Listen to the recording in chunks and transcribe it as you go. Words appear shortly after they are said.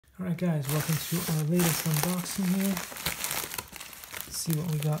Alright guys, welcome to our latest unboxing here. Let's see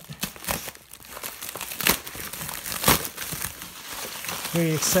what we got.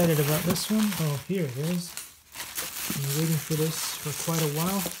 Very excited about this one. Oh, here it is. Been waiting for this for quite a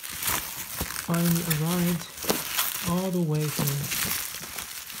while. Finally arrived all the way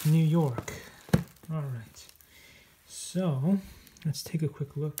from New York. Alright, so let's take a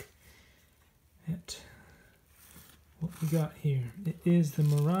quick look at what we got here. It is the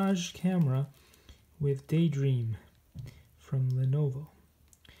Mirage camera with Daydream from Lenovo.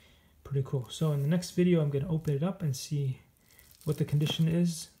 Pretty cool. So in the next video, I'm going to open it up and see what the condition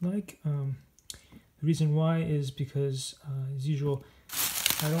is like. The reason why is because, as usual,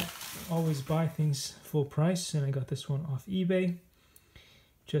 I don't always buy things full price, and I got this one off eBay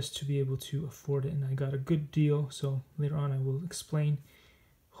just to be able to afford it, and I got a good deal. So later on, I will explain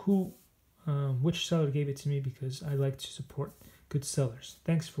which seller gave it to me, because I like to support good sellers.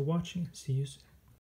 Thanks for watching. See you soon.